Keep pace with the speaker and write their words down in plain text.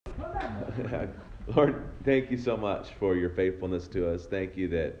Lord, thank you so much for your faithfulness to us. Thank you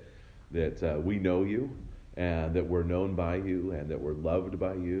that we know you, and that we're known by you, and that we're loved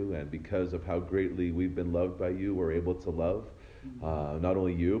by you. And because of how greatly we've been loved by you, we're able to love not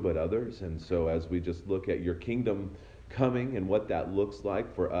only you, but others. And so as we just look at your kingdom coming and what that looks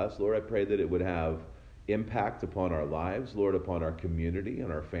like for us, Lord, I pray that it would have impact upon our lives, Lord, upon our community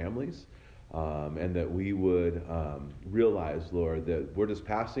and our families. And that we would realize, Lord, that we're just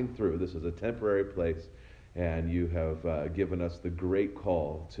passing through. This is a temporary place, and you have given us the great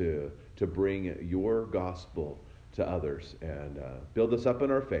call to bring your gospel to others and build us up in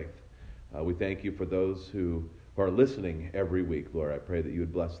our faith. We thank you for those who are listening every week, Lord. I pray that you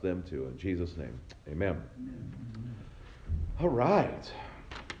would bless them too. In Jesus' name, amen. All right.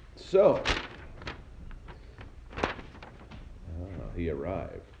 So, he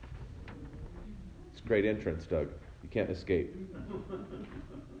arrived. Great entrance, Doug. You can't escape.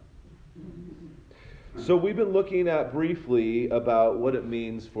 So we've been looking at briefly about what it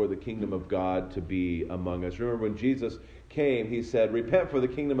means for the kingdom of God to be among us. Remember when Jesus came, he said, "Repent, for the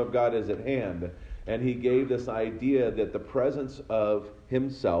kingdom of God is at hand." And he gave this idea that the presence of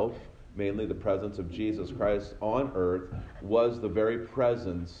himself, mainly the presence of Jesus Christ on earth, was the very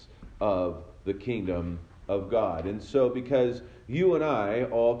presence of the kingdom of God. And so because you and I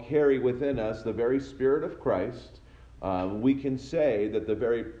all carry within us the very Spirit of Christ, we can say that the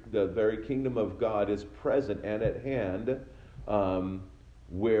very kingdom of God is present and at hand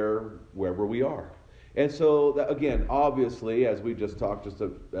wherever we are. And so, again, obviously, as we just talked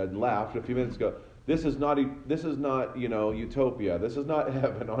and laughed a few minutes ago, this is not utopia. This is not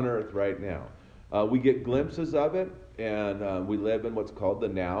heaven on earth right now. We get glimpses of it, and we live in what's called the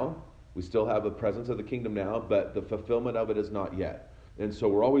now. We still have the presence of the kingdom now, but the fulfillment of it is not yet. And so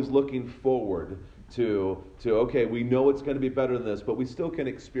we're always looking forward to okay, we know it's going to be better than this, but we still can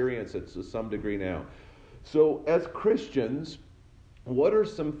experience it to some degree now. So as Christians, what are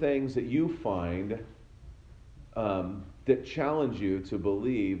some things that you find that challenge you to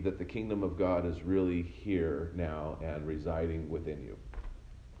believe that the kingdom of God is really here now and residing within you?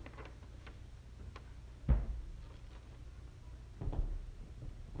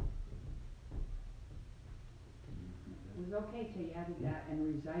 It was okay till you added that and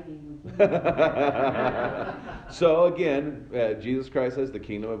residing within. So again, Jesus Christ says the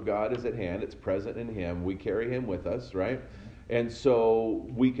kingdom of God is at hand. It's present in him. We carry him with us, right? And so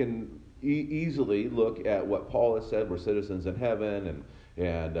we can easily look at what Paul has said. We're citizens in heaven,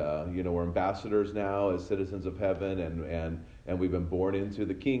 and we're ambassadors now as citizens of heaven, and we've been born into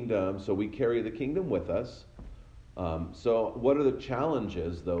the kingdom. So we carry the kingdom with us. So what are the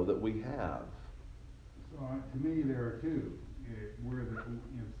challenges, though, that we have? To me, there are two.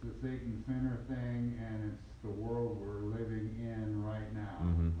 It's the Satan center thing, and it's the world we're living in right now.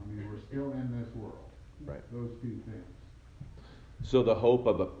 Mm-hmm. I mean, we're still in this world. Right. Those two things. So the hope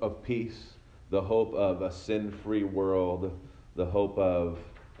of peace, the hope of a sin-free world, the hope of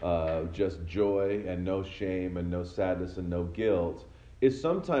just joy and no shame and no sadness and no guilt is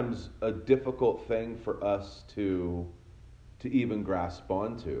sometimes a difficult thing for us to even grasp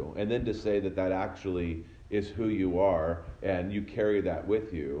onto. And then to say that actually is who you are and you carry that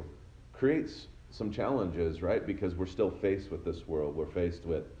with you creates some challenges, right? Because we're still faced with this world. We're faced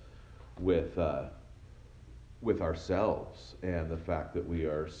with ourselves and the fact that we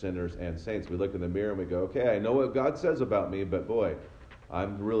are sinners and saints. We look in the mirror and we go, okay, I know what God says about me, but boy,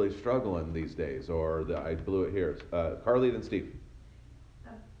 I'm really struggling these days, or I blew it here. Carly, then Steve.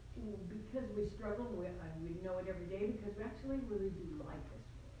 Because we struggle, we know it every day because we actually really do like this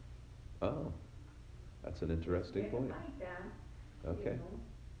world. Oh, that's an interesting point. Like that. Okay.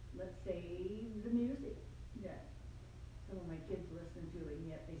 Let's say the music that some of my kids listen to, and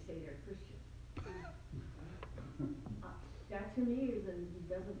yet they say they're Christian. That to me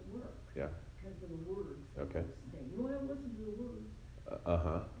doesn't work. Yeah. Because of the words. Okay. You want to listen to the words.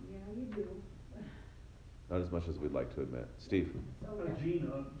 Yeah, you do. Not as much as we'd like to admit. Steve.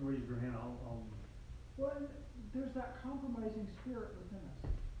 Gina raised her hand. Well, there's that compromising spirit within us.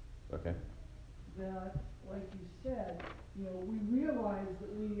 Okay. That, like you said, we realize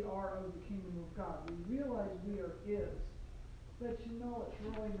that we are of the kingdom of God. We realize we are His. But it's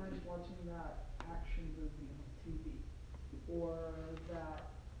really nice watching that action movie on TV, or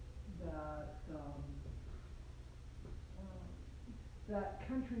that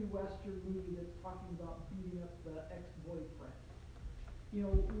country western movie that's talking about beating up the ex-boyfriend.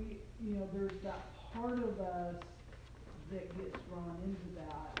 There's that part of us that gets drawn into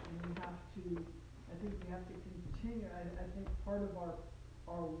that, and I think we have to continue. I think part of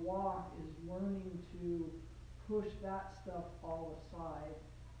our walk is learning to push that stuff all aside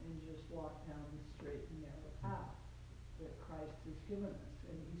and just walk down the straight and narrow path that Christ has given us.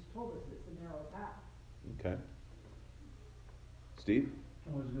 And he's told us it's a narrow path. Okay. Steve?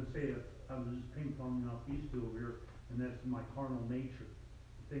 I was gonna say, I was just ping-ponging off these two over here, and that's my carnal nature.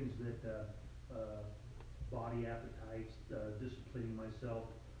 Things that, body appetites, disciplining myself,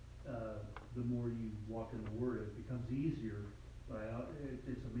 the more you walk in the Word, it becomes easier. But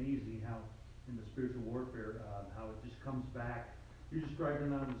it's amazing how, in the spiritual warfare, how it just comes back. You're just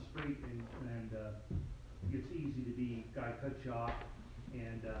driving on the street, and it's easy to be, guy cuts you off,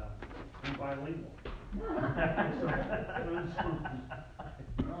 and I'm bilingual.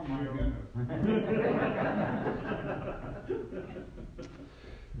 Oh my goodness.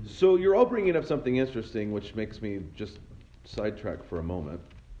 So you're all bringing up something interesting, which makes me just sidetrack for a moment,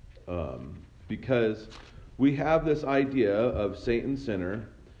 because we have this idea of Satan sinner,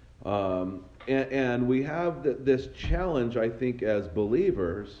 and we have this challenge, I think, as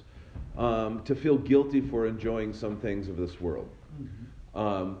believers, to feel guilty for enjoying some things of this world,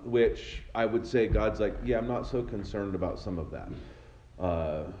 which I would say God's like, yeah, I'm not so concerned about some of that.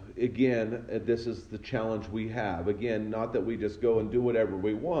 Again, this is the challenge we have. Again, not that we just go and do whatever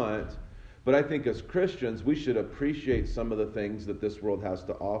we want, but I think as Christians, we should appreciate some of the things that this world has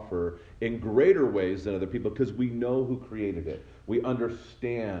to offer in greater ways than other people, because we know who created it. We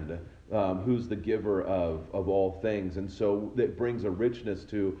understand who's the giver of all things. And so that brings a richness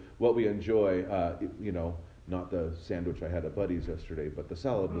to what we enjoy, not the sandwich I had at Buddy's yesterday, but the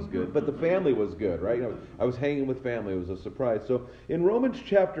salad was good. But the family was good, right? I was hanging with family. It was a surprise. So in Romans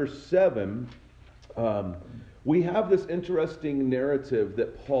chapter 7, we have this interesting narrative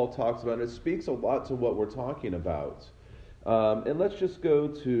that Paul talks about. And it speaks a lot to what we're talking about. And let's just go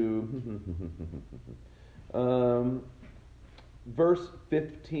to verse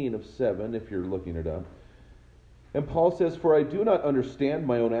 15 of 7, if you're looking it up. And Paul says, "For I do not understand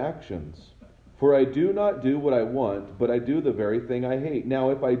my own actions. For I do not do what I want, but I do the very thing I hate.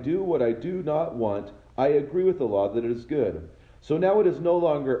 Now if I do what I do not want, I agree with the law that it is good. So now it is no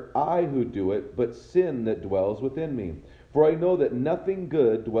longer I who do it, but sin that dwells within me. For I know that nothing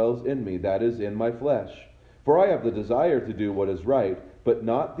good dwells in me, that is, in my flesh. For I have the desire to do what is right, but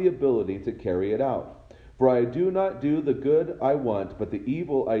not the ability to carry it out. For I do not do the good I want, but the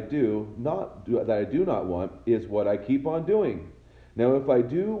evil that I do not want is what I keep on doing. Now if I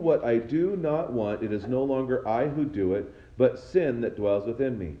do what I do not want, it is no longer I who do it, but sin that dwells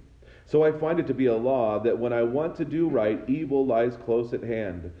within me. So I find it to be a law that when I want to do right, evil lies close at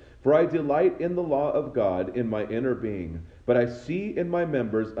hand. For I delight in the law of God in my inner being. But I see in my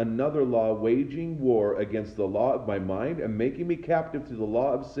members another law waging war against the law of my mind and making me captive to the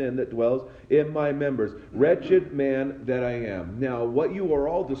law of sin that dwells in my members. Wretched man that I am." Now, what you are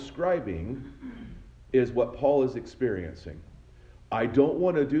all describing is what Paul is experiencing. I don't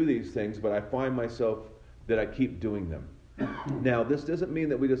want to do these things, but I find myself that I keep doing them. Now, this doesn't mean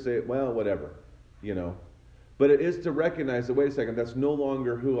that we just say, well, whatever, But it is to recognize that, wait a second, that's no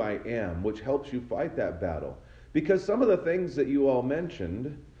longer who I am, which helps you fight that battle. Because some of the things that you all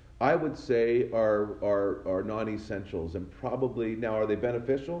mentioned, I would say are non-essentials. And probably, now, are they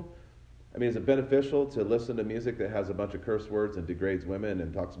beneficial? I mean, is it beneficial to listen to music that has a bunch of curse words and degrades women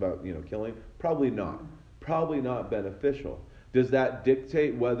and talks about, killing? Probably not. Probably not beneficial. Does that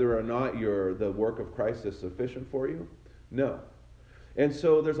dictate whether or not the work of Christ is sufficient for you? No. And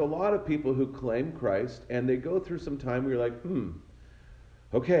so there's a lot of people who claim Christ, and they go through some time where you're like,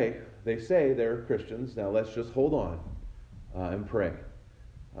 okay, they say they're Christians, now let's just hold on and pray.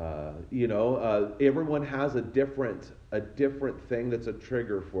 Everyone has a different thing that's a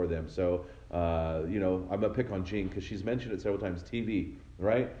trigger for them. So, I'm going to pick on Jean because she's mentioned it several times, TV,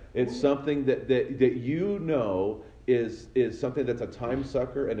 right? It's something that is something that's a time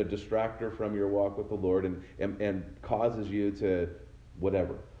sucker and a distractor from your walk with the Lord and causes you to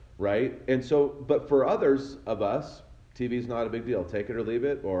whatever, right? And so, but for others of us, TV's not a big deal. Take it or leave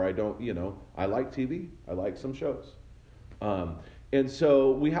it, or I don't, I like TV. I like some shows. And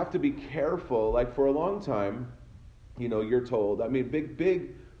so we have to be careful. Like for a long time, you're told, I mean,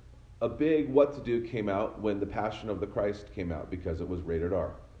 a big what to do came out when The Passion of the Christ came out because it was rated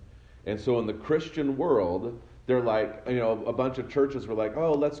R. And so in the Christian world, they're like, a bunch of churches were like,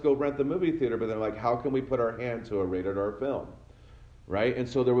 oh, let's go rent the movie theater. But they're like, how can we put our hand to a rated R film? Right? And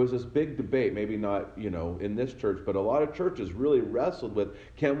so there was this big debate, maybe not, in this church, but a lot of churches really wrestled with,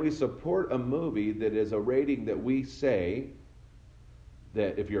 can we support a movie that is a rating that we say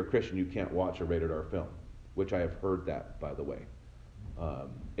that if you're a Christian, you can't watch a rated R film, which I have heard that, by the way.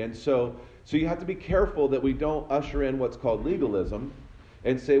 And so you have to be careful that we don't usher in what's called legalism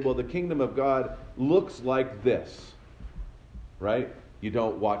and say, well, the kingdom of God looks like this, right? You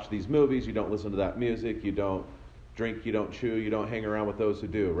don't watch these movies, you don't listen to that music, you don't drink, you don't chew, you don't hang around with those who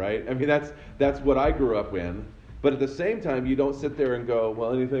do, right? I mean, that's what I grew up in. But at the same time, you don't sit there and go,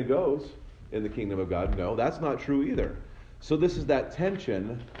 well, anything goes in the kingdom of God. No, that's not true either. So this is that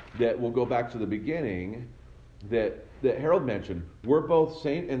tension that we'll go back to the beginning that Harold mentioned. We're both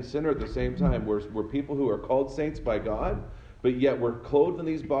saint and sinner at the same time. We're people who are called saints by God, but yet we're clothed in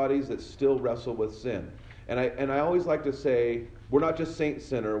these bodies that still wrestle with sin. And I always like to say, we're not just saint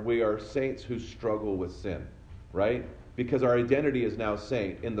sinner, we are saints who struggle with sin, right? Because our identity is now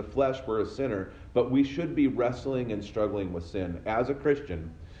saint. In the flesh, we're a sinner, but we should be wrestling and struggling with sin. As a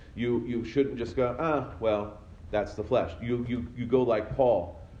Christian, you shouldn't just go, well, that's the flesh. You go like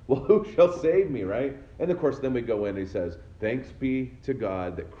Paul. Well, who shall save me, right? And of course, then we go in and he says, thanks be to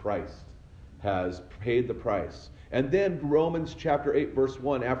God that Christ has paid the price. And then Romans chapter 8, verse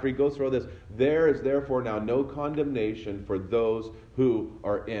 1, after he goes through all this, there is therefore now no condemnation for those who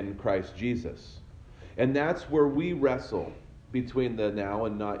are in Christ Jesus. And that's where we wrestle between the now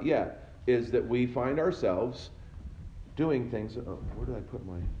and not yet, is that we find ourselves doing things. Where did I put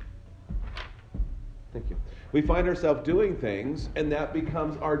my... Thank you. We find ourselves doing things, and that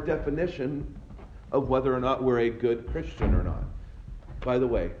becomes our definition of whether or not we're a good Christian or not. By the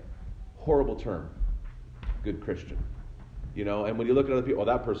way, horrible term, good Christian. You know, and when you look at other people,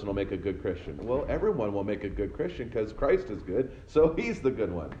 that person will make a good Christian. Well, everyone will make a good Christian because Christ is good, so he's the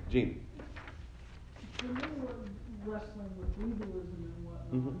good one. Gene. For me, wrestling with legalism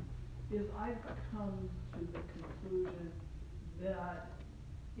and whatnot, is I've come to the conclusion that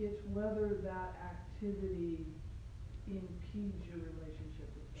it's whether that activity impedes your relationship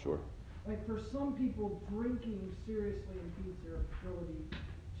with God. Sure. Like for some people, drinking seriously impedes their ability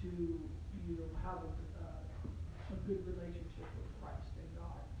to, have a good relationship with Christ and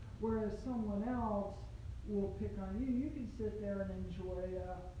God. Whereas someone else will pick on you. You can sit there and enjoy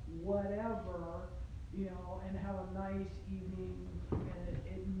whatever, and have a nice evening and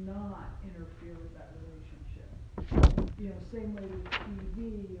it not interfere with that relationship. Same way with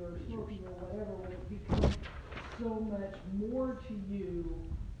TV or smoking or whatever, when it becomes so much more to you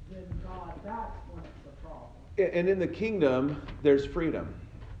than God, that's when it's a problem. And in the kingdom, there's freedom.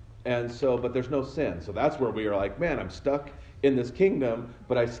 And so, but there's no sin. So that's where we are like, man, I'm stuck in this kingdom,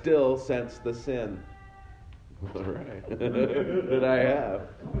 but I still sense the sin. All right. That I have.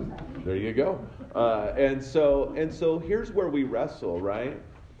 There you go. And so here's where we wrestle, right?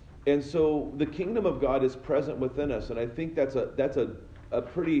 And so the kingdom of God is present within us, and I think that's a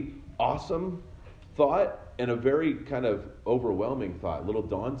pretty awesome thought and a very kind of overwhelming thought, a little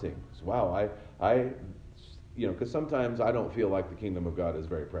daunting. So, wow, I because sometimes I don't feel like the kingdom of God is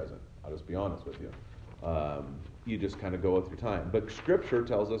very present. I'll just be honest with you. You just kind of go with your time. But Scripture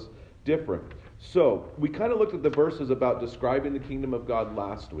tells us different. So we kind of looked at the verses about describing the kingdom of God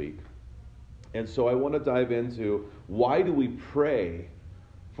last week. And so I want to dive into, why do we pray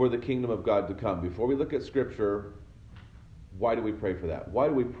for the kingdom of God to come? Before we look at Scripture, why do we pray for that? Why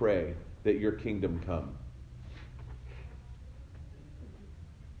do we pray that your kingdom come?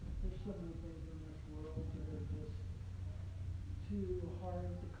 There's so many things in this world that are just too hard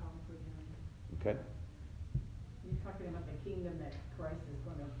to comprehend. Okay. You're talking about the kingdom that Christ is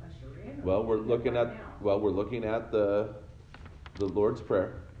going to usher in? Well, we're looking at the Lord's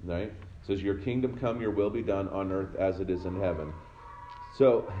Prayer, right? It says, your kingdom come, your will be done on earth as it is in heaven.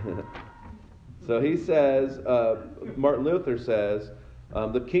 So he says, Martin Luther says,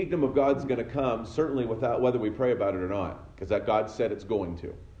 the kingdom of God's going to come certainly without whether we pray about it or not, because that God said it's going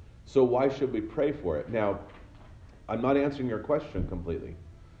to. So why should we pray for it? Now, I'm not answering your question completely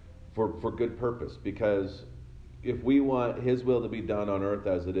for good purpose, because if we want His will to be done on earth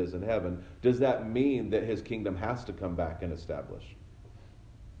as it is in heaven, does that mean that His kingdom has to come back and establish?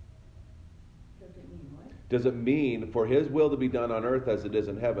 Does it mean what? Does it mean for His will to be done on earth as it is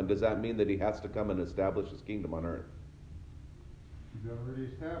in heaven, does that mean that He has to come and establish His kingdom on earth? He's already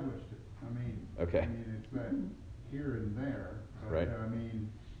established it. Okay. It's that here and there. But, Right.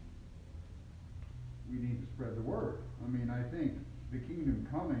 we need to spread the word. I think the kingdom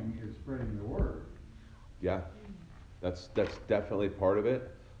coming is spreading the word. Yeah, that's definitely part of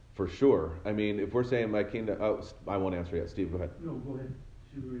it, for sure. If we're saying my kingdom, I won't answer yet. Steve, go ahead. No, go ahead.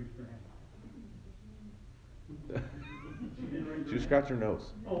 She raised her hand. She scratched her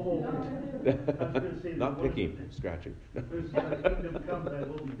nose. Oh, okay. I was gonna say Not there was- picking, scratching. There's the kingdom come, thy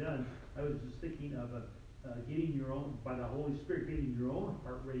will be done. I was just thinking of getting your own, by the Holy Spirit, getting your own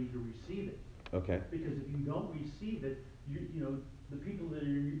heart ready to receive it. Okay. Because if you don't receive it, the people that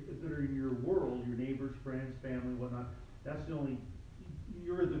are in your world, your neighbors, friends, family, whatnot, that's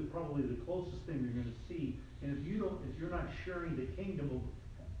probably the closest thing you're going to see And if you're not sharing the kingdom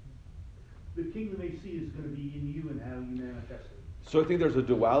they see is going to be in you and how you manifest it. So I think there's a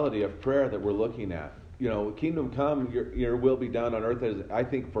duality of prayer that we're looking at. Kingdom come, your will be done on earth as, I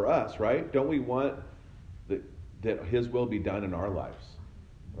think, for us, right? Don't we want that His will be done in our lives,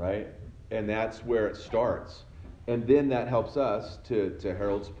 right? And that's where it starts. And then that helps us, to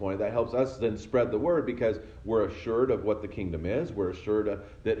Harold's point, that helps us then spread the word because we're assured of what the kingdom is. We're assured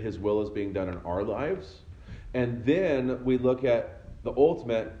that His will is being done in our lives. And then we look at the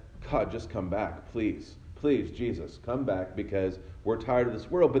ultimate, God, just come back, please. Please, Jesus, come back because we're tired of this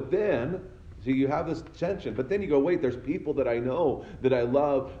world. But then, so you have this tension. But then you go, wait, there's people that I know, that I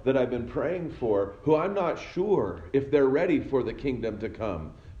love, that I've been praying for, who I'm not sure if they're ready for the kingdom to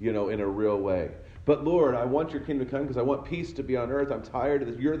come, in a real way. But Lord, I want your kingdom to come because I want peace to be on earth. I'm tired of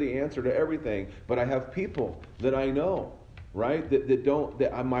this. You're the answer to everything. But I have people that I know, right?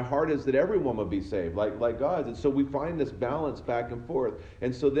 My heart is that everyone will be saved, like God's. And so we find this balance back and forth.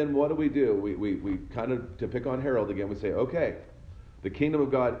 And so then what do? We kind of, to pick on Harold again, we say, okay, the kingdom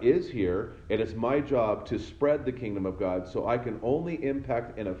of God is here, and it's my job to spread the kingdom of God so I can only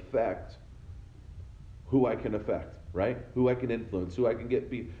impact and affect who I can affect, right? Who I can influence, who I can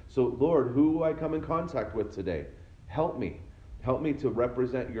be. So Lord, who do I come in contact with today? Help me. Help me to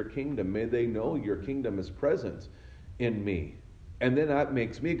represent your kingdom. May they know your kingdom is present in me. And then that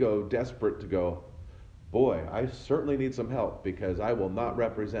makes me go desperate to go, boy, I certainly need some help because I will not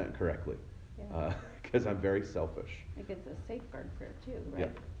represent correctly. Because I'm very selfish. I think it's a safeguard prayer too, right? Yeah,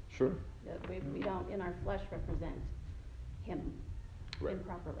 sure. That we don't in our flesh represent Him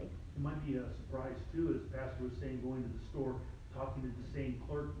improperly. It might be a surprise too, as Pastor was saying, going to the store, talking to the same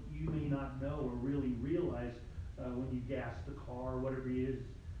clerk, you may not know or really realize when you gas the car, whatever it is,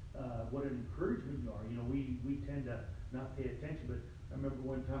 what an encouragement you are. We tend to not pay attention, but I remember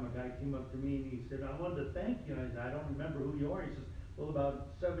one time a guy came up to me and he said, I wanted to thank you. And I said, I don't remember who you are. He says, well, about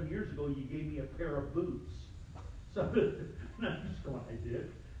 7 years ago, you gave me a pair of boots. So, and I'm just going, I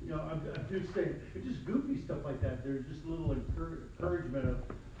did. I'm just saying, it's just goofy stuff like that. There's just a little encouragement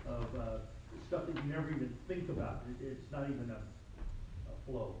of stuff that you never even think about. It's not even a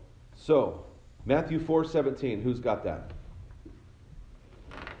flow. So, Matthew 4:17, who's got that?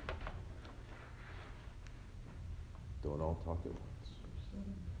 Don't all talk at once.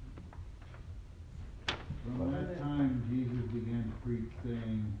 From that time, Jesus began to preach,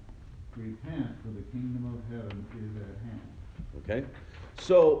 saying, repent, for the kingdom of heaven is at hand. Okay?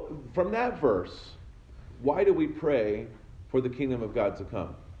 So, from that verse, why do we pray for the kingdom of God to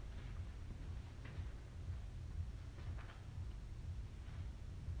come?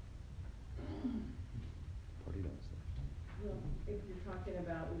 Well, if you're talking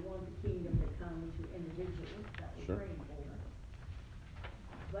about we want the kingdom to come to individuals that we're Sure. praying for.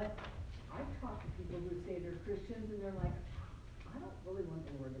 But I talk to people who say they're Christians and they're like, I don't really want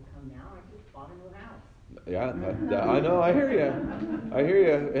the Lord to come now. I just bought a new house. Yeah, I know, I hear you.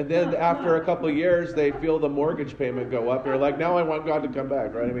 And then after a couple of years, they feel the mortgage payment go up. They're like, now I want God to come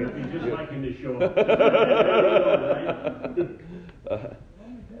back, right? I mean, He's just liking to show up.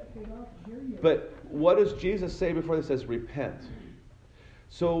 But what does Jesus say before he says repent?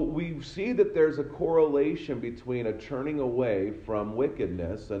 So we see that there's a correlation between a turning away from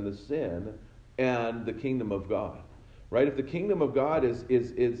wickedness and the sin and the kingdom of God, right? If the kingdom of God is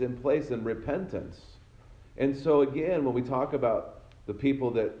in place in repentance, and so again, when we talk about the people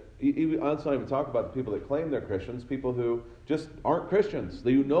that, let's not even talk about the people that claim they're Christians, people who just aren't Christians,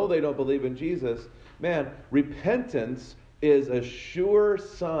 they don't believe in Jesus, man, repentance is a sure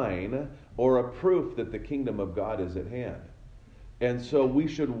sign or a proof that the kingdom of God is at hand. And so we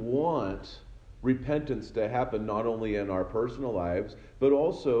should want repentance to happen not only in our personal lives, but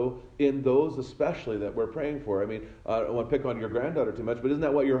also in those especially that we're praying for. I mean, I don't want to pick on your granddaughter too much, but isn't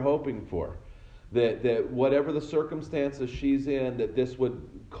that what you're hoping for? That whatever the circumstances she's in, that this would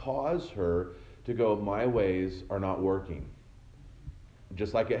cause her to go, my ways are not working.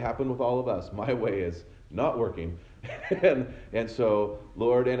 Just like it happened with all of us. My way is not working. and so,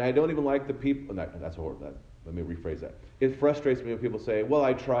 Lord, and I don't even like the people, that's horrible. Let me rephrase that. It frustrates me when people say, well,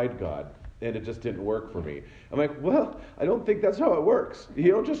 I tried God, and it just didn't work for me. I'm like, well, I don't think that's how it works.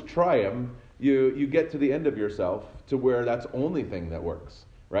 You don't just try Him. You get to the end of yourself to where that's the only thing that works,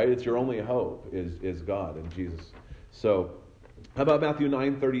 right? It's your only hope is God and Jesus. So, how about Matthew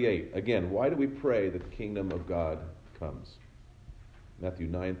 9:38? Again, why do we pray that the kingdom of God comes? Matthew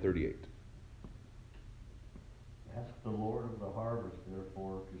 9:38. Ask the Lord of the harvest,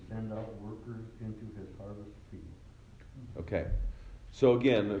 therefore, to send out workers into his harvest field. Okay. So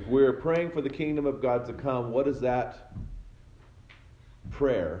again, if we're praying for the kingdom of God to come, what does that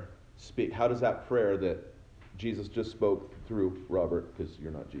prayer speak? How does that prayer that Jesus just spoke through Robert, because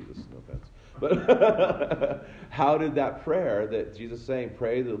you're not Jesus, no offense. But how did that prayer that Jesus is saying,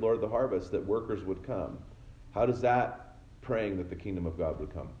 pray to the Lord of the harvest that workers would come, how does that praying that the kingdom of God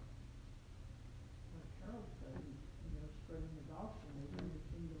would come? Like Harold said, spreading the gospel, making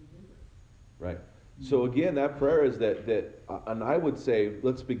the kingdom bigger. Right. So again, that prayer is that, and I would say,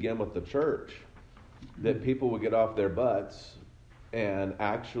 let's begin with the church, that people would get off their butts and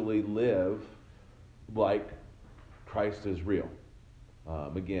actually live like Christ is real.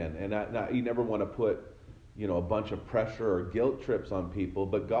 Again, and you never want to put, a bunch of pressure or guilt trips on people,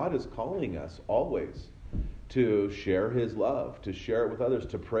 but God is calling us always to share His love, to share it with others,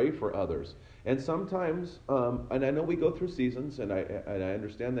 to pray for others. And sometimes, and I know we go through seasons, and I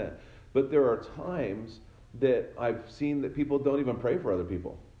understand that, but there are times that I've seen that people don't even pray for other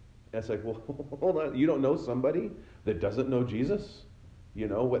people. And it's like, well, hold on, you don't know somebody that doesn't know Jesus?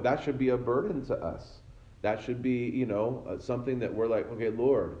 That should be a burden to us. That should be, something that we're like, okay,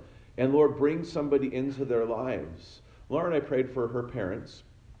 Lord. And Lord, bring somebody into their lives. Laura and I prayed for her parents.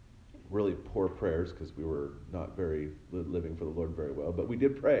 Really poor prayers because we were not living for the Lord very well. But we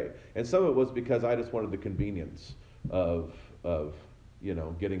did pray. And some of it was because I just wanted the convenience of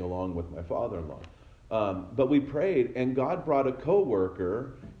getting along with my father-in-law. But we prayed, and God brought a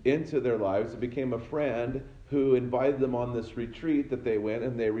co-worker into their lives that became a friend who invited them on this retreat that they went,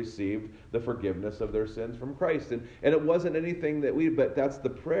 and they received the forgiveness of their sins from Christ. And it wasn't anything but that's the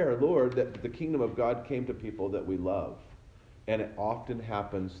prayer, Lord, that the kingdom of God came to people that we love. And it often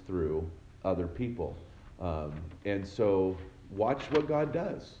happens through other people. And so watch what God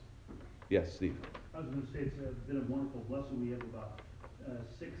does. Yes, Steve. I was going to say it's been a wonderful blessing. We have about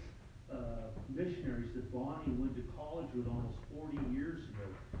 6 missionaries that Bonnie went to college with almost 40 years ago,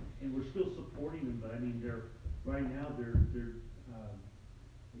 and we're still supporting them. But I mean, right now they're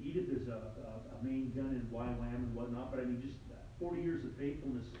Edith is a main gun in YWAM and whatnot. But I mean, just 40 years of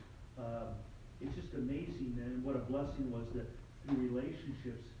faithfulness. It's just amazing, and what a blessing was that through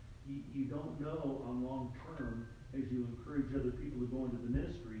relationships, you don't know on long term as you encourage other people to go into the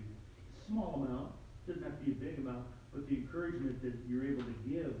ministry. Small amount, doesn't have to be a big amount, but the encouragement that you're able to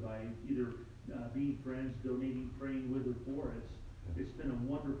give by either being friends, donating, praying with or for, it's been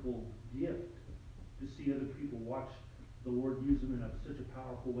a wonderful gift to see other people watch the Lord use them in such a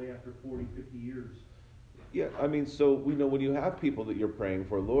powerful way after 40, 50 years. Yeah, I mean, so we know when you have people that you're praying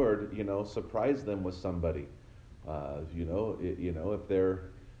for, Lord, surprise them with somebody. If they're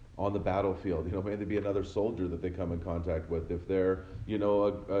on the battlefield, maybe be another soldier that they come in contact with. If they're,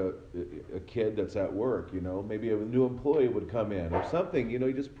 a kid that's at work, maybe a new employee would come in or something.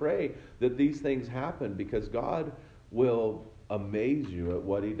 You just pray that these things happen because God will amaze you at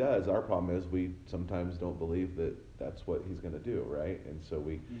what He does. Our problem is we sometimes don't believe that that's what He's going to do, right? And so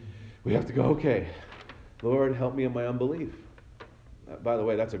we have to go, okay, Lord, help me in my unbelief. By the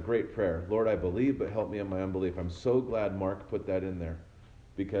way, that's a great prayer. Lord, I believe, but help me in my unbelief. I'm so glad Mark put that in there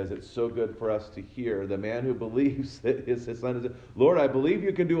because it's so good for us to hear. The man who believes that his son is, Lord, I believe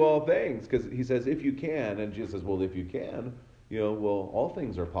you can do all things, because he says, if you can. And Jesus says, well, if you can, all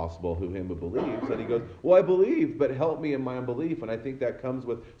things are possible who him who believes. And he goes, well, I believe, but help me in my unbelief. And I think that comes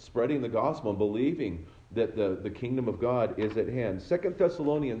with spreading the gospel and believing that the kingdom of God is at hand. 2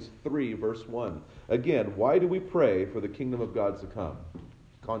 Thessalonians 3, verse 1. Again, why do we pray for the kingdom of God to come?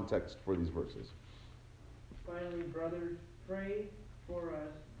 Context for these verses. Finally, brothers, pray for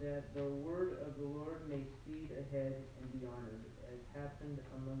us that the word of the Lord may speed ahead and be honored, as happened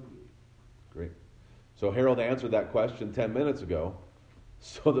among you. Great. So Harold answered that question 10 minutes ago,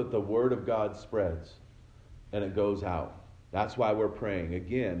 so that the word of God spreads and it goes out. That's why we're praying.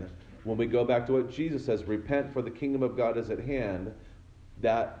 Again, when we go back to what Jesus says, repent for the kingdom of God is at hand,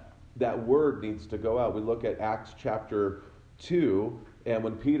 that word needs to go out. We look at Acts chapter 2, and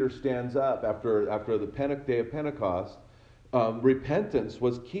when Peter stands up after the day of Pentecost, repentance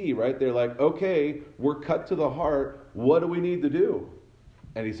was key, right? They're like, okay, we're cut to the heart. What do we need to do?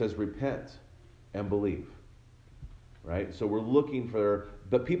 And he says, repent and believe, right? So we're looking for,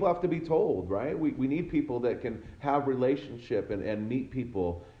 but people have to be told, right? We need people that can have relationship and meet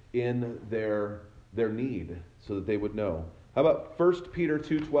people in their need so that they would know. How about 1 Peter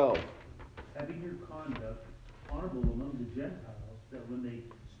 2:12? Having your conduct honorable among the Gentiles, that when they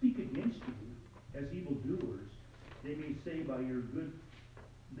speak against you as evildoers, they may by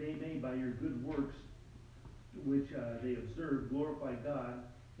your good works which they observe glorify God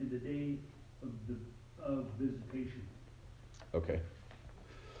in the day of visitation. Okay.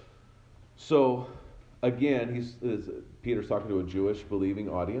 So again, Peter's talking to a Jewish believing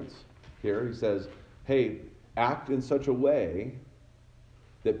audience here. He says, hey, act in such a way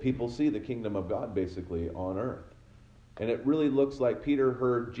that people see the kingdom of God basically on earth. And it really looks like Peter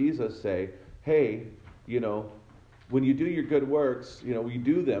heard Jesus say, hey, when you do your good works, you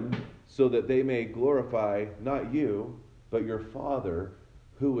do them so that they may glorify not you, but your Father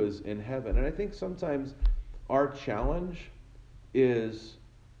who is in heaven. And I think sometimes our challenge is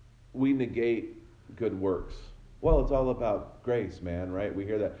we negate good works. Well, it's all about grace, man, right? We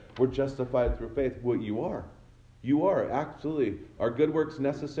hear that. We're justified through faith. Well, you are. You are, absolutely. Are good works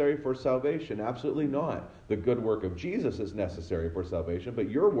necessary for salvation? Absolutely not. The good work of Jesus is necessary for salvation,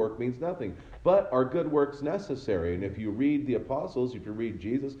 but your work means nothing. But are good works necessary? And if you read the apostles, if you read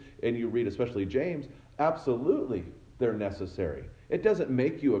Jesus, and you read especially James, absolutely they're necessary. It doesn't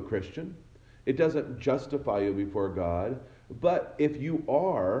make you a Christian. It doesn't justify you before God. But if you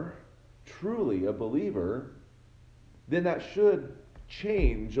are truly a believer, then that should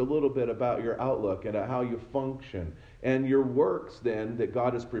change a little bit about your outlook and how you function. And your works then that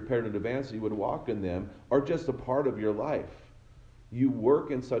God has prepared in advance that you would walk in them are just a part of your life. You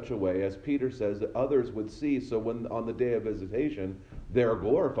work in such a way, as Peter says, that others would see, so when on the day of visitation, they're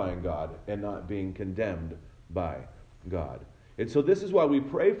glorifying God and not being condemned by God. And so this is why we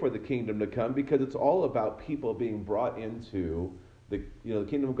pray for the kingdom to come, because it's all about people being brought into the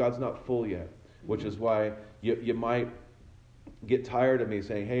kingdom of God's not full yet, which is why you might get tired of me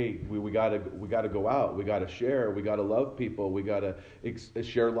saying, hey, we gotta go out, we gotta share, we gotta love people, we gotta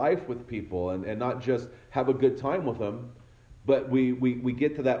share life with people, and not just have a good time with them, but we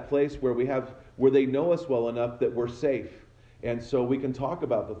get to that place where they know us well enough that we're safe, and so we can talk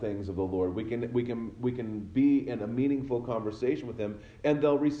about the things of the Lord. We can be in a meaningful conversation with them, and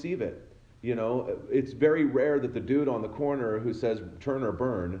they'll receive it. It's very rare that the dude on the corner who says turn or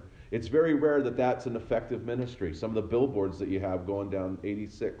burn, it's very rare that that's an effective ministry. Some of the billboards that you have going down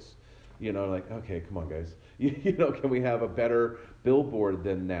 86, okay, come on, guys. Can we have a better billboard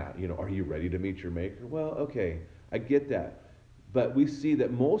than that? Are you ready to meet your maker? Well, okay, I get that. But we see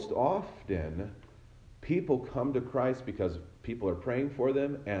that most often people come to Christ because people are praying for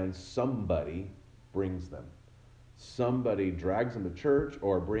them and somebody brings them. Somebody drags them to church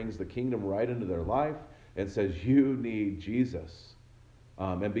or brings the kingdom right into their life and says, you need Jesus.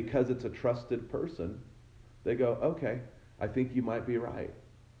 And because it's a trusted person, they go, okay, I think you might be right.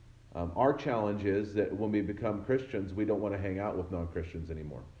 Our challenge is that when we become Christians, we don't want to hang out with non-Christians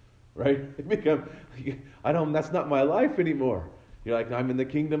anymore, right? That's not my life anymore. You're like, I'm in the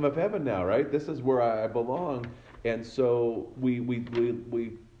kingdom of heaven now, right? This is where I belong. And so we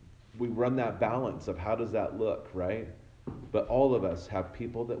run that balance of how does that look, right? But all of us have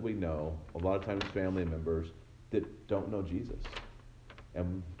people that we know, a lot of times family members, that don't know Jesus.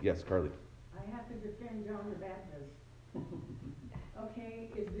 And yes, Carly. I have to defend John the Baptist. Okay,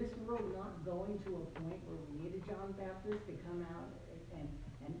 is this world not going to a point where we need a John Baptist to come out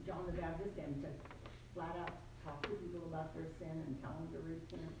and John the Baptist and to flat out talk to people about their sin and tell them to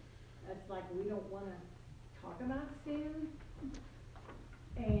repent? That's like we don't want to talk about sin.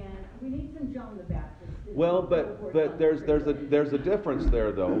 And we need some John the Baptist. Well, but there's a difference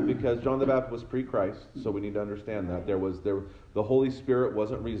there though, because John the Baptist was pre-Christ, so we need to understand that the Holy Spirit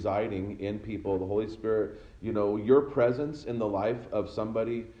wasn't residing in people. The Holy Spirit, your presence in the life of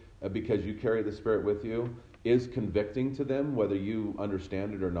somebody because you carry the Spirit with you is convicting to them, whether you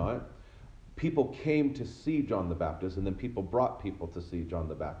understand it or not. People came to see John the Baptist, and then people brought people to see John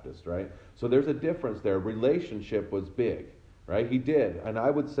the Baptist, right? So there's a difference there. Relationship was big. Right? He did. And I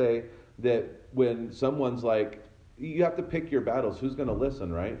would say that when someone's like, you have to pick your battles. Who's going to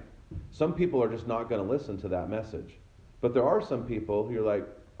listen, right? Some people are just not going to listen to that message. But there are some people who are like,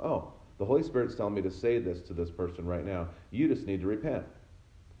 oh, the Holy Spirit's telling me to say this to this person right now. You just need to repent.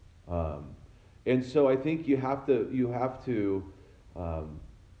 And so I think you have to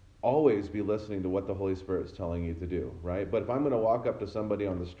always be listening to what the Holy Spirit's telling you to do, right? But if I'm going to walk up to somebody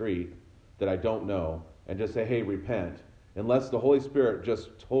on the street that I don't know and just say, hey, repent, unless the Holy Spirit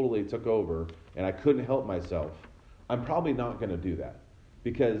just totally took over and I couldn't help myself, I'm probably not going to do that.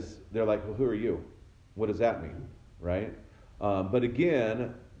 Because they're like, well, who are you? What does that mean? Right? But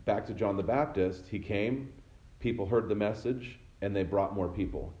again, back to John the Baptist, he came, people heard the message, and they brought more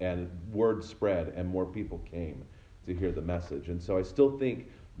people. And word spread, and more people came to hear the message. And so I still think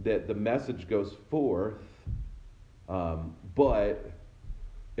that the message goes forth, but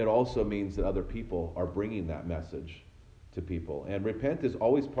it also means that other people are bringing that message to people. And repent is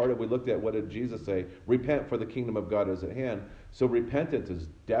always part of, we looked at what did Jesus say? Repent, for the kingdom of God is at hand. So repentance is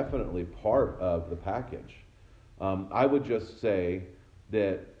definitely part of the package. I would just say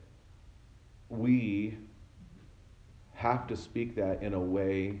that we have to speak that in a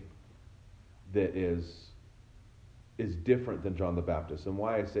way that is is different than John the Baptist. And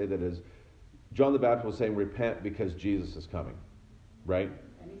why I say that is John the Baptist was saying repent because Jesus is coming, right?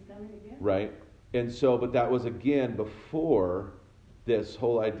 And he's coming again. Right? And so, but that was again before this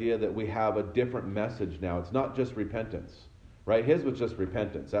whole idea that we have a different message now. It's not just repentance, right? His was just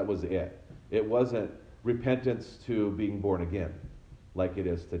repentance. That was it. It wasn't repentance to being born again like it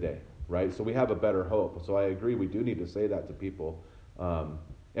is today, right? So we have a better hope. So I agree, we do need to say that to people.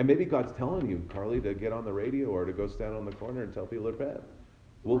 And maybe God's telling you, Carly, to get on the radio or to go stand on the corner and tell people to repent.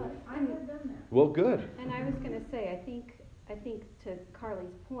 Well, I have done that. well, good. And I was going to say, I think to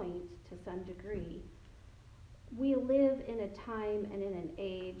Carly's point, to some degree, we live in a time and in an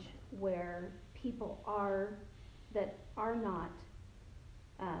age where people that are not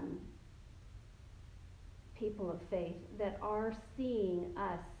people of faith, that are seeing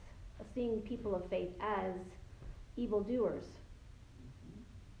people of faith as evildoers.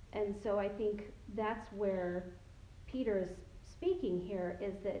 And so I think that's where Peter is speaking here,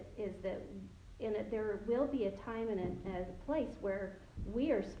 is that there will be a time and a place where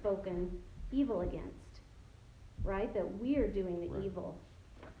we are spoken evil against, right? That we are doing the Right. evil.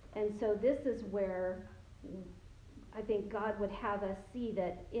 And so this is where I think God would have us see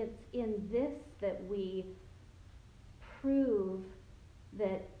that it's in this that we prove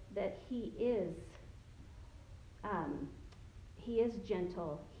that He is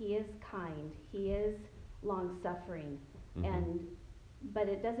gentle, He is kind, He is long-suffering. Mhm. But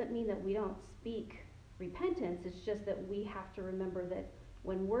it doesn't mean that we don't speak repentance. It's just that we have to remember that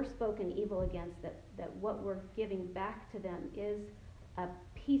when we're spoken evil against, that what we're giving back to them is a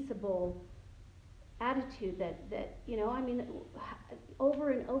peaceable attitude that over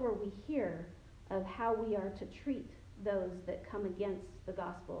and over we hear of how we are to treat those that come against the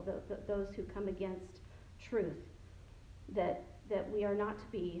gospel, those who come against truth, that we are not to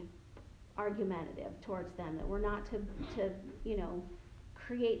be argumentative towards them, that we're not to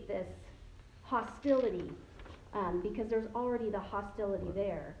create this hostility, because there's already the hostility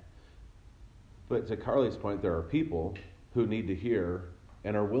there. But to Carly's point, there are people who need to hear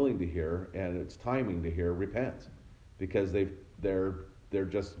and are willing to hear, and it's timing to hear repent, because they're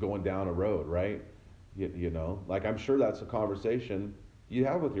just going down a road, right? Like I'm sure that's a conversation you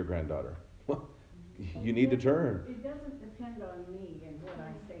have with your granddaughter. You need to turn. It doesn't depend on me and what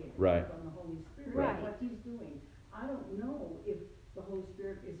I say. It Right. depends on the Holy Spirit, Right. what He's doing. I don't know if the Holy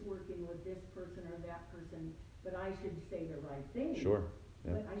Spirit is working with this person or that person, but I should say the right thing. Sure.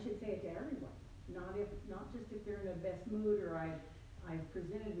 Yeah. But I should say it to everyone, not just if they're in the best mood or I've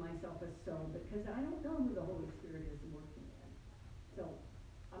presented myself as so, because I don't know who the Holy Spirit is working in. So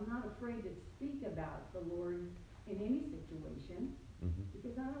I'm not afraid to speak about the Lord in any situation, Mhm.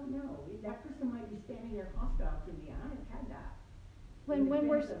 because I don't know. That person might be standing there hostile to me. I've had that. When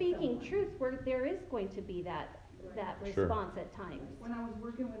we're defense of speaking someone. truth, there is going to be that Sure. response at times. When I was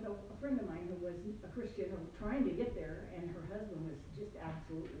working with a friend of mine who was a Christian, or trying to get there, and her husband was just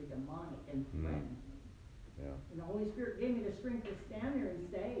absolutely demonic and threatened. Yeah. And the Holy Spirit gave me the strength to stand there and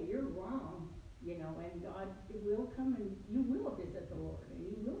say, you're wrong, and God will come and you will visit the Lord and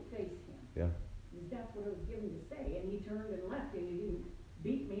you will face Him. Yeah. Because that's what I was given to say. And he turned and left and he didn't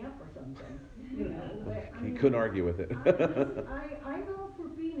beat me up or something, But, He couldn't argue with it. I know for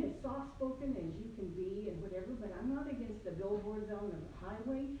being as soft-spoken as you can be and whatever, but I'm not against the billboards on the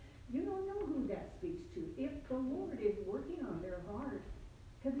highway. You don't know who that speaks to. If the Lord is working on their heart,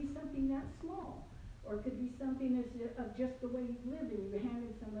 could be something that small. Or it could be something that's of just the way you live and you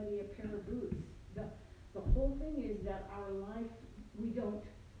handed somebody a pair of boots. The whole thing is that our life, we don't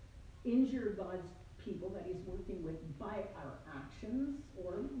injure God's people that He's working with by our actions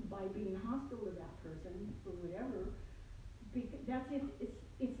or by being hostile to that person or whatever. Because that's it.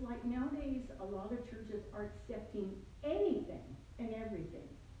 It's like nowadays a lot of churches are accepting anything and everything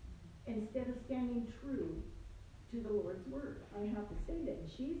instead of standing true to the Lord's word. I have to say that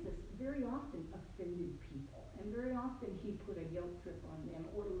Jesus very often offended people, and very often He put a guilt trip on them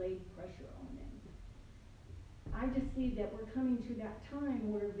or laid pressure on them. I just see that we're coming to that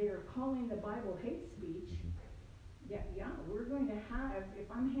time where they're calling the Bible hate speech. Yeah, we're going to have, if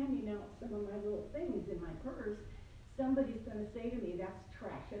I'm handing out some of my little things in my purse, somebody's going to say to me, that's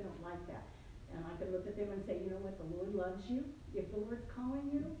trash, I don't like that. And I can look at them and say, you know what, the Lord loves you. If the Lord's calling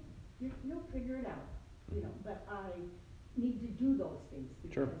you, you'll figure it out. But I need to do those things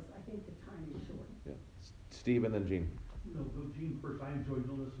because Sure. I think the time is short. Yeah. Steve and then Gene. No, go Gene first. I enjoyed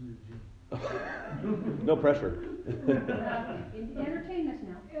listening to Gene. No pressure. Entertain us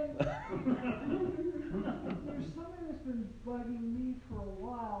now. There's something that's been bugging me for a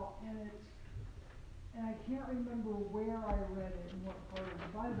while, and I can't remember where I read it and what part of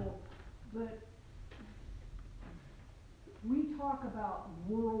the Bible, but talk about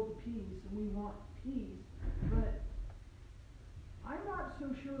world peace, and we want peace, but I'm not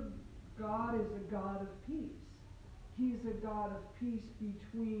so sure God is a God of peace. He's a God of peace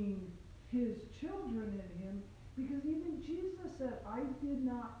between his children and him, because even Jesus said, I did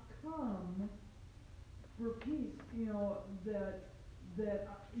not come for peace, that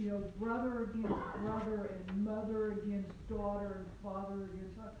brother against brother and mother against daughter and father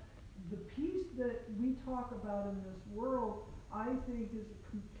against son. The peace that we talk about in this world, I think, is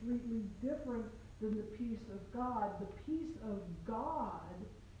completely different than the peace of God. The peace of God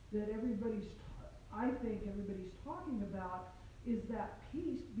that I think everybody's talking about is that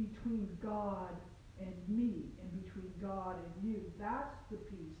peace between God and me and between God and you. That's the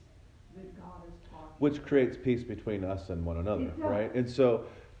peace that God is talking about. Which creates peace between us and one another, It does. right? And so,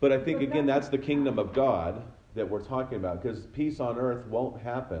 but I think But again, that's- that's the kingdom of God that we're talking about, because peace on earth won't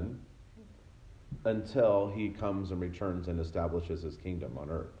happen until he comes and returns and establishes his kingdom on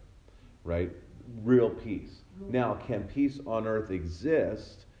earth, right? Real peace. Now, can peace on earth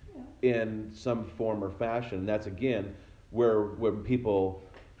exist in some form or fashion? And that's again where when people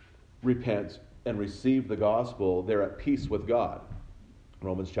repent and receive the gospel, they're at peace with God.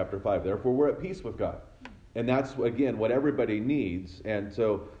 Romans chapter 5. Therefore, we're at peace with God. And that's, again, what everybody needs. And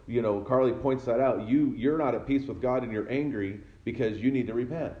so, Carly points that out. You're not at peace with God and you're angry because you need to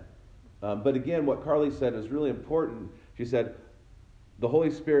repent. But again, what Carly said is really important. She said, the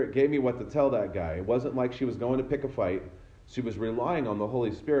Holy Spirit gave me what to tell that guy. It wasn't like she was going to pick a fight. She was relying on the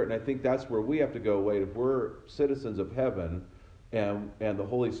Holy Spirit. And I think that's where we have to go, wait, if we're citizens of heaven and the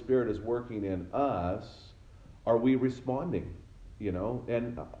Holy Spirit is working in us, are we responding?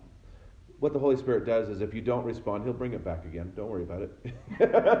 And what the Holy Spirit does is if you don't respond, he'll bring it back again. Don't worry about it.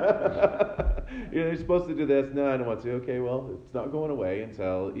 You're supposed to do this. No, I don't want to. Okay, well, it's not going away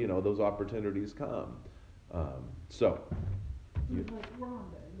until, those opportunities come. Just like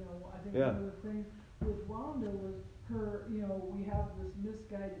Rhonda, I think Yeah. one of the things with Rhonda was her, we have this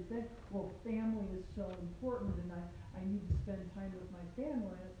misguided thing, well, family is so important and I need to spend time with my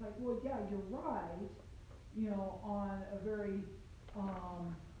family. And it's like, well, yeah, you're right, on a very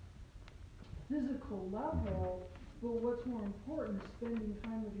physical level, but what's more important is spending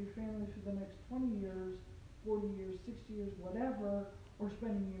time with your family for the next 20 years, 40 years, 60 years, whatever, or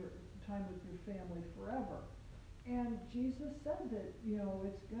spending your time with your family forever. And Jesus said that,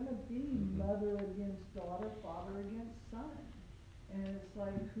 it's going to be mother against daughter, father against son. And it's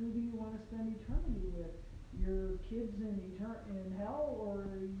like, who do you want to spend eternity with? Your kids in hell or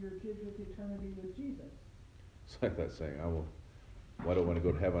your kids with eternity with Jesus? It's like that saying, I don't want to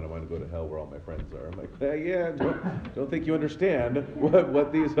go to heaven, I want to go to hell where all my friends are. I'm like, don't think you understand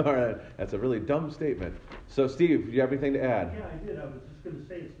what these are. That's a really dumb statement. So, Steve, do you have anything to add? Yeah, I did. I was just going to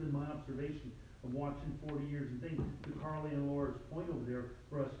say, it's been my observation of watching 40 years and things, to Carly and Laura's point over there,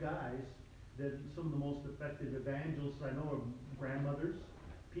 for us guys, that some of the most effective evangelists I know are grandmothers,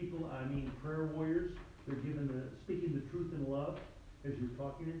 prayer warriors. They're speaking the truth in love, as you're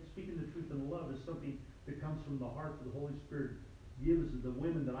talking. And speaking the truth in love is something that comes from the heart that the Holy Spirit gives the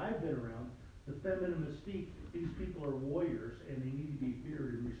women that I've been around. The feminine mystique, these people are warriors, and they need to be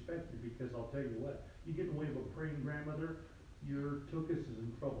feared and respected, because I'll tell you what, you get in the way of a praying grandmother, your tuchus is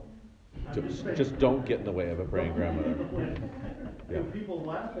in trouble. Just don't get in the way of a praying grandmother. Yeah. People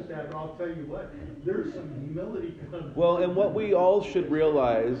laugh at that, but I'll tell you what, there's some humility coming. Well, and what we all should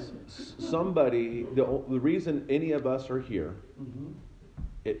realize, the reason any of us are here,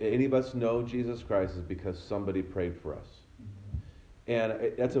 any of us know Jesus Christ, is because somebody prayed for us.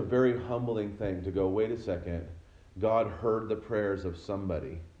 And that's a very humbling thing to go, wait a second, God heard the prayers of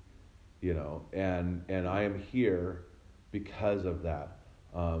somebody, and I am here because of that.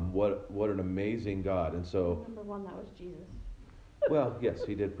 What an amazing God. And so, Number one, that was Jesus. well, yes,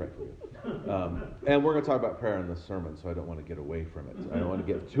 he did pray for you. And we're going to talk about prayer in this sermon, so I don't want to get away from it. I don't want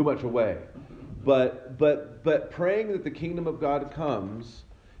to get too much away. But praying that the kingdom of God comes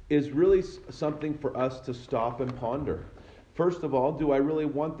is really something for us to stop and ponder. First of all, do I really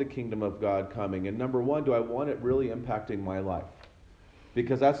want the kingdom of God coming? And number one, do I want it really impacting my life?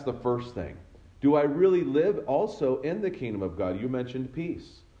 Because that's the first thing. Do I really live also in the kingdom of God? You mentioned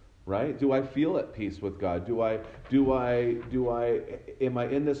peace, right? Do I feel at peace with God? Am I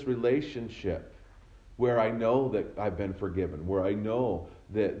in this relationship where I know that I've been forgiven, where I know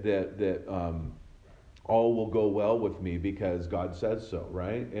that all will go well with me because God says so,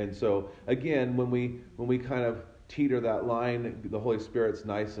 right? And so again, when we kind of teeter that line, the Holy Spirit's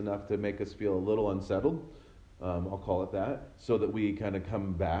nice enough to make us feel a little unsettled. I'll call it that, so that we kind of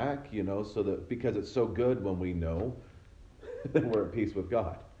come back, so that, because it's so good when we know that we're at peace with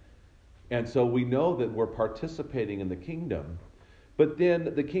God. And so we know that we're participating in the kingdom But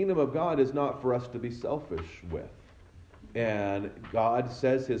then the kingdom of God is not for us to be selfish with. And God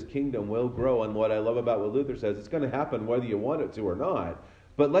says his kingdom will grow. And what I love about what Luther says, it's going to happen whether you want it to or not.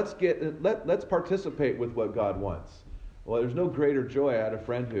 But let's participate with what God wants. Well, there's no greater joy. I had a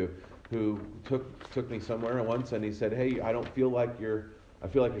friend who took me somewhere once, and he said, "Hey, I feel like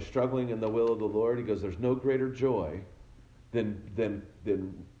you're struggling in the will of the Lord." He goes, "There's no greater joy than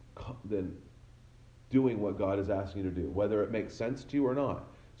doing what God is asking you to do, whether it makes sense to you or not."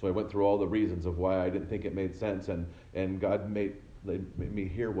 So I went through all the reasons of why I didn't think it made sense, and God made me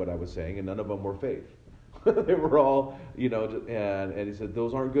hear what I was saying, and none of them were faith. They were all, and he said,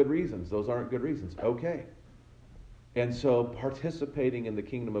 "Those aren't good reasons. Those aren't good reasons." Okay. And so participating in the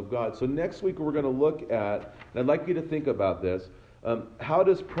kingdom of God. So next week we're going to look at, and I'd like you to think about this, how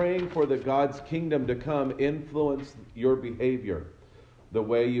does praying for the God's kingdom to come influence your behavior, the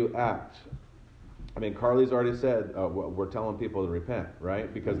way you act? I mean, Carly's already said, we're telling people to repent,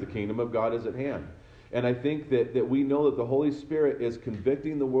 right? Because the kingdom of God is at hand. And I think that we know that the Holy Spirit is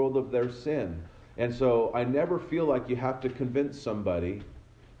convicting the world of their sin. And so I never feel like you have to convince somebody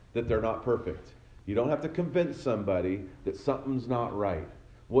that they're not perfect. You don't have to convince somebody that something's not right.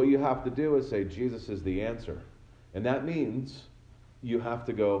 What you have to do is say, Jesus is the answer. And that means you have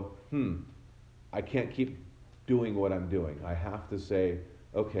to go, I can't keep doing what I'm doing. I have to say,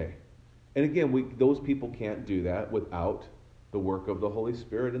 okay. And again, those people can't do that without the work of the Holy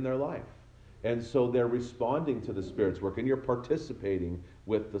Spirit in their life. And so they're responding to the Spirit's work, and you're participating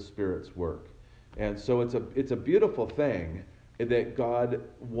with the Spirit's work. And so it's a beautiful thing that God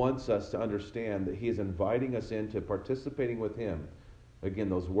wants us to understand that he is inviting us into participating with him. Again,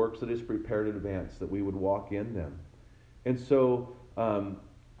 those works that he's prepared in advance, that we would walk in them. And so,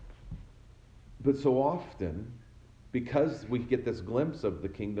 but so often, because we get this glimpse of the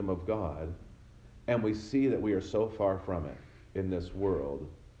kingdom of God, and we see that we are so far from it in this world,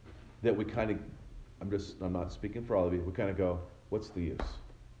 that we kind of, I'm not speaking for all of you, we kind of go, what's the use?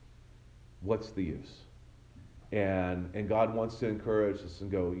 What's the use? And God wants to encourage us and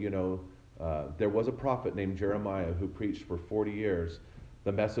go, there was a prophet named Jeremiah who preached for 40 years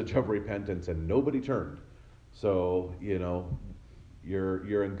the message of repentance, and nobody turned. So,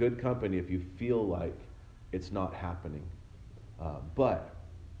 you're in good company if you feel like it's not happening. But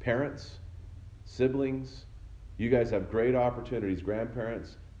parents, siblings, you guys have great opportunities,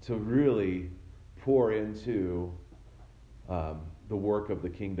 grandparents, to really pour into the work of the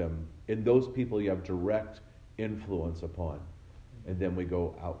kingdom. In those people you have direct influence upon. And then we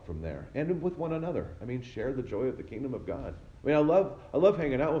go out from there. And with one another. I mean, share the joy of the kingdom of God. I mean, I love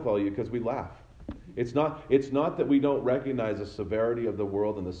hanging out with all of you because we laugh. It's not that we don't recognize the severity of the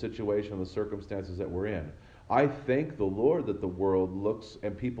world and the situation and the circumstances that we're in. I thank the Lord that the world looks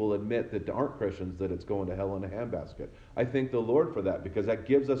and people admit that aren't Christians that it's going to hell in a handbasket. I thank the Lord for that, because that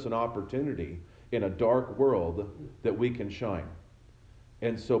gives us an opportunity in a dark world that we can shine.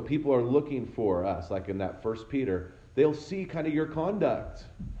 And so people are looking for us, like in that 1 Peter. They'll see kind of your conduct.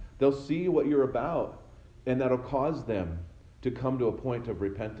 They'll see what you're about, and that'll cause them to come to a point of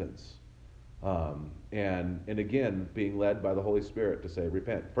repentance. And again, being led by the Holy Spirit to say,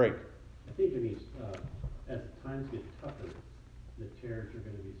 repent. Frank. I think as times get tougher, the tares are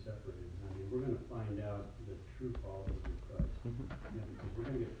going to be separated. I mean, we're going to find out the true followers of Christ. Because we're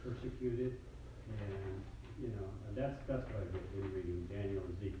going to get persecuted, and that's what I get when reading Daniel,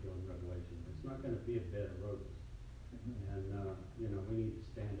 Ezekiel, and Revelation. It's not going to be a bed of roses. And we need to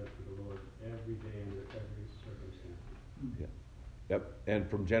stand up for the Lord every day under every circumstance. Yeah. Yep. And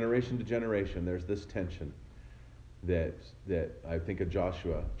from generation to generation, there's this tension that I think of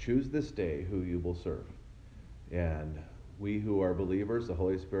Joshua. Choose this day who you will serve. And we who are believers, the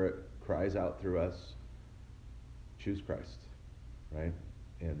Holy Spirit cries out through us, choose Christ. Right?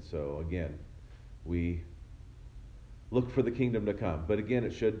 And so again, we look for the kingdom to come. But again,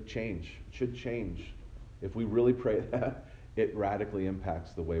 it should change. It should change. If we really pray that, it radically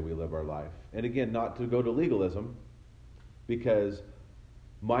impacts the way we live our life. And again, not to go to legalism, because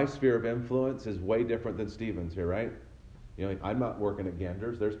my sphere of influence is way different than Stephen's here, right? I'm not working at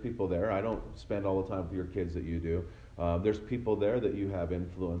Gander's. There's people there. I don't spend all the time with your kids that you do. There's people there that you have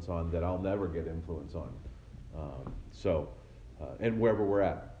influence on that I'll never get influence on. And wherever we're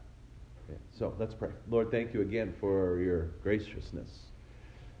at. Okay, so let's pray. Lord, thank you again for your graciousness,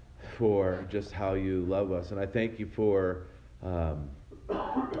 for just how you love us. And I thank you for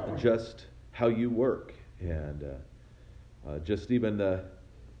just how you work. And just even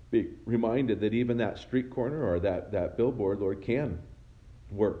be reminded that even that street corner or that billboard, Lord, can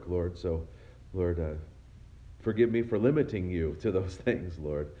work, Lord. So, Lord, forgive me for limiting you to those things,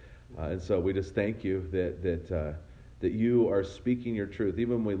 Lord. And so we just thank you that that you are speaking your truth.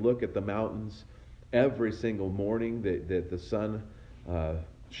 Even when we look at the mountains every single morning that the sun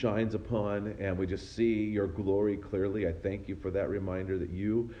shines upon, and we just see your glory clearly, I thank you for that reminder that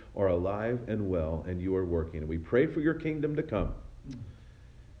you are alive and well and you are working. And we pray for your kingdom to come.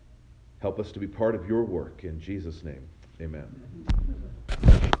 Help us to be part of your work. In Jesus' name, amen.